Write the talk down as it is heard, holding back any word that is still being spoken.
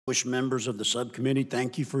Distinguished members of the subcommittee,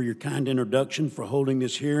 thank you for your kind introduction, for holding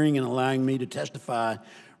this hearing and allowing me to testify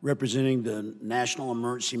representing the National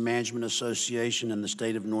Emergency Management Association in the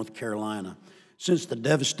state of North Carolina. Since the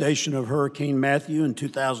devastation of Hurricane Matthew in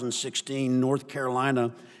 2016, North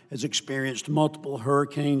Carolina has experienced multiple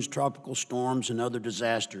hurricanes, tropical storms, and other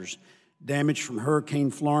disasters. Damage from Hurricane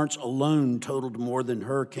Florence alone totaled more than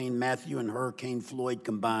Hurricane Matthew and Hurricane Floyd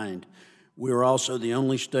combined. We are also the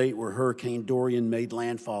only state where Hurricane Dorian made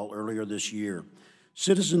landfall earlier this year.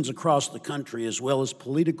 Citizens across the country, as well as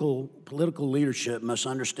political leadership, must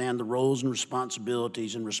understand the roles and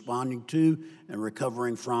responsibilities in responding to and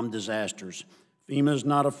recovering from disasters. FEMA is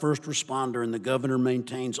not a first responder, and the governor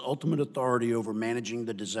maintains ultimate authority over managing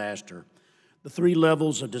the disaster. The three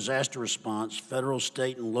levels of disaster response, federal,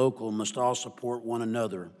 state, and local, must all support one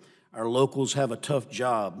another. Our locals have a tough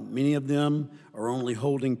job. Many of them are only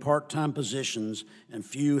holding part-time positions, and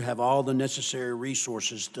few have all the necessary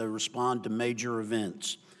resources to respond to major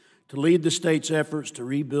events. To lead the state's efforts to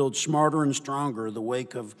rebuild smarter and stronger in the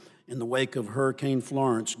wake of Hurricane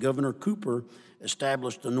Florence, Governor Cooper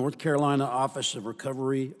established the North Carolina Office of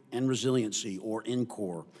Recovery and Resiliency, or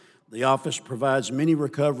NCORE. The office provides many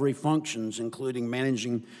recovery functions, including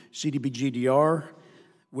managing CDBG-DR.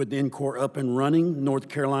 With NCORE up and running, North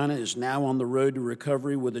Carolina is now on the road to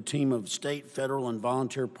recovery with a team of state, federal, and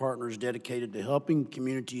volunteer partners dedicated to helping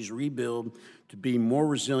communities rebuild to be more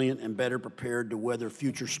resilient and better prepared to weather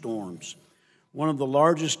future storms. One of the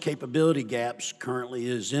largest capability gaps currently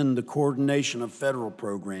is in the coordination of federal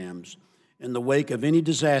programs. In the wake of any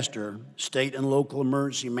disaster, state and local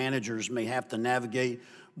emergency managers may have to navigate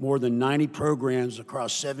more than 90 programs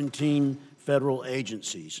across 17 federal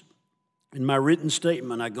agencies. In my written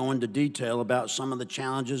statement, I go into detail about some of the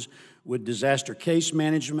challenges with disaster case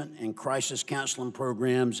management and crisis counseling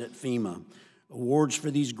programs at FEMA. Awards for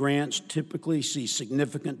these grants typically see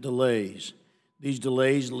significant delays. These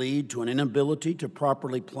delays lead to an inability to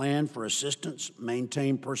properly plan for assistance,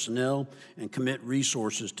 maintain personnel, and commit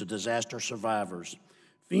resources to disaster survivors.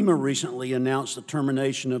 FEMA recently announced the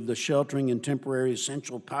termination of the Sheltering and Temporary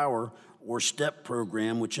Essential Power, or STEP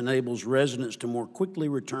program, which enables residents to more quickly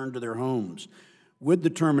return to their homes. With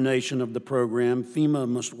the termination of the program, FEMA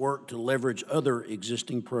must work to leverage other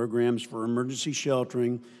existing programs for emergency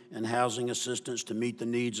sheltering and housing assistance to meet the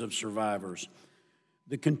needs of survivors.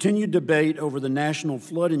 The continued debate over the National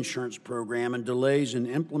Flood Insurance Program and delays in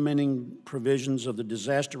implementing provisions of the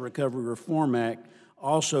Disaster Recovery Reform Act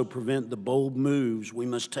also prevent the bold moves we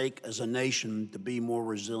must take as a nation to be more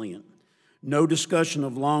resilient. No discussion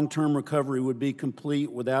of long-term recovery would be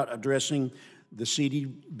complete without addressing the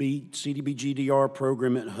CDBG-DR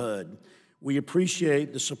program at HUD. We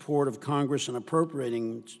appreciate the support of Congress in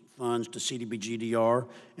appropriating funds to CDBG-DR,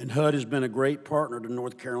 and HUD has been a great partner to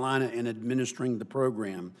North Carolina in administering the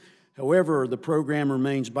program. However, the program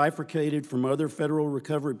remains bifurcated from other federal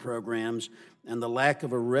recovery programs, and the lack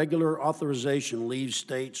of a regular authorization leaves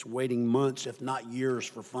states waiting months, if not years,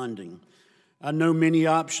 for funding. I know many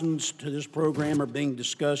options to this program are being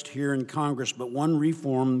discussed here in Congress, but one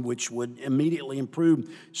reform which would immediately improve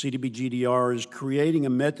CDBG-DR is creating a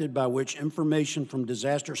method by which information from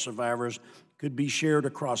disaster survivors could be shared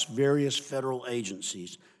across various federal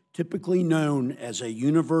agencies. Typically known as a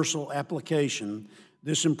universal application,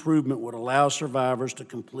 this improvement would allow survivors to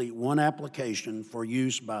complete one application for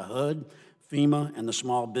use by HUD, FEMA, and the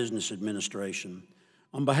Small Business Administration.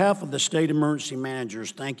 On behalf of the state emergency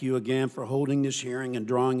managers, thank you again for holding this hearing and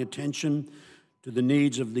drawing attention to the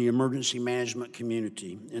needs of the emergency management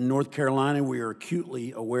community. In North Carolina, we are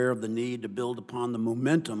acutely aware of the need to build upon the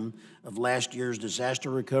momentum of last year's Disaster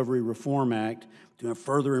Recovery Reform Act to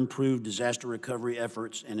further improve disaster recovery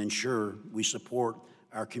efforts and ensure we support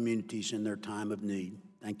our communities in their time of need.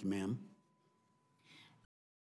 Thank you, ma'am.